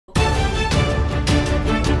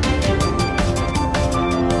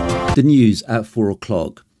The news at 4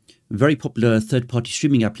 o'clock. Very popular third-party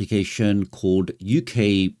streaming application called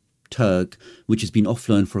UK Turk, which has been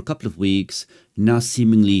offline for a couple of weeks, now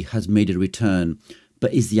seemingly has made a return.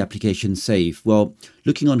 But is the application safe? Well,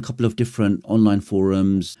 looking on a couple of different online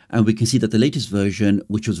forums, and we can see that the latest version,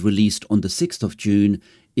 which was released on the 6th of June,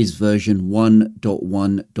 is version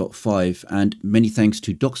 1.1.5, and many thanks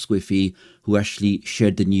to DocSquiffy who actually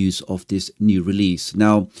shared the news of this new release.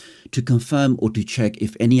 Now, to confirm or to check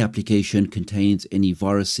if any application contains any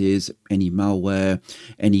viruses, any malware,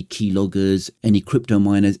 any keyloggers, any crypto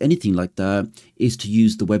miners, anything like that, is to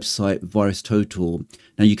use the website VirusTotal.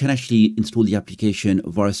 Now, you can actually install the application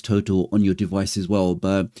VirusTotal on your device as well,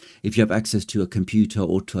 but if you have access to a computer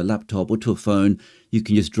or to a laptop or to a phone, you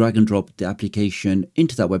can just drag and drop the application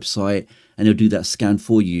into that website and it'll do that scan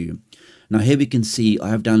for you. Now here we can see I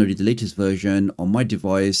have downloaded the latest version on my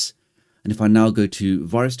device, and if I now go to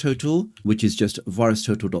VirusTotal, which is just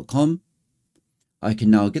virustotal.com, I can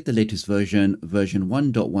now get the latest version, version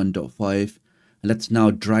 1.1.5, and let's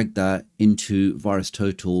now drag that into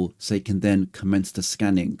VirusTotal so it can then commence the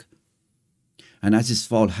scanning. And as this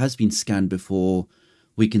file has been scanned before,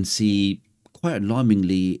 we can see quite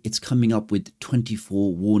alarmingly, it's coming up with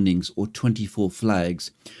 24 warnings or 24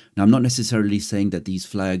 flags. Now, I'm not necessarily saying that these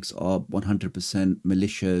flags are 100%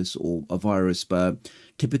 malicious or a virus, but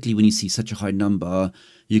typically when you see such a high number,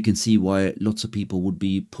 you can see why lots of people would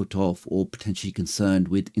be put off or potentially concerned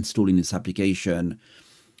with installing this application.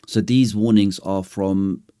 So these warnings are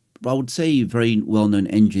from, I would say, very well-known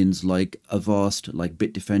engines like Avast, like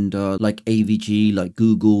Bitdefender, like AVG, like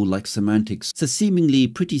Google, like Semantics. So seemingly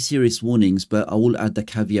pretty serious warnings, but I will add the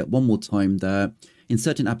caveat one more time that in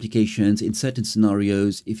certain applications, in certain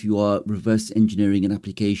scenarios, if you are reverse engineering an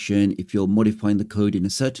application, if you're modifying the code in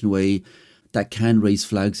a certain way, that can raise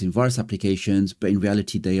flags in virus applications, but in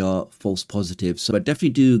reality they are false positives. So I definitely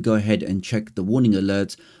do go ahead and check the warning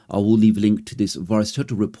alerts. I will leave a link to this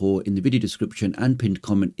VirusTotal report in the video description and pinned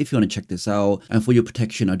comment if you want to check this out. And for your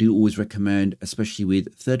protection, I do always recommend, especially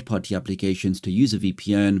with third-party applications, to use a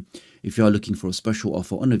VPN. If you are looking for a special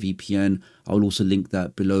offer on a VPN, I will also link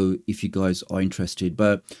that below if you guys are interested.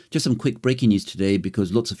 But just some quick breaking news today,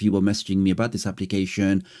 because lots of you were messaging me about this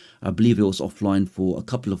application. I believe it was offline for a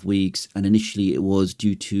couple of weeks, and initially it was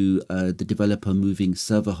due to the developer moving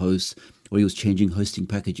server hosts, or he was changing hosting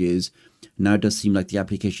packages. Now it does seem like the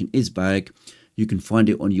application is back. You can find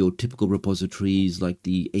it on your typical repositories like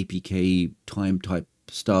the APK time type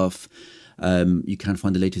stuff. You can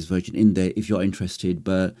find the latest version in there if you're interested,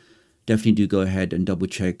 but definitely do go ahead and double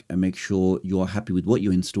check and make sure you are happy with what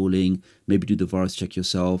you're installing. Maybe do the virus check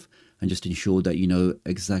yourself and just ensure that you know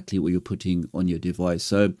exactly what you're putting on your device.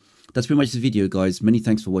 So that's pretty much the video, guys. Many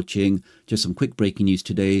thanks for watching. Just some quick breaking news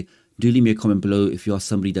today. Do leave me a comment below if you are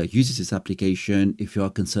somebody that uses this application, if you are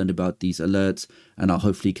concerned about these alerts, and I'll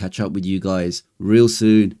hopefully catch up with you guys real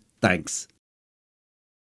soon. Thanks.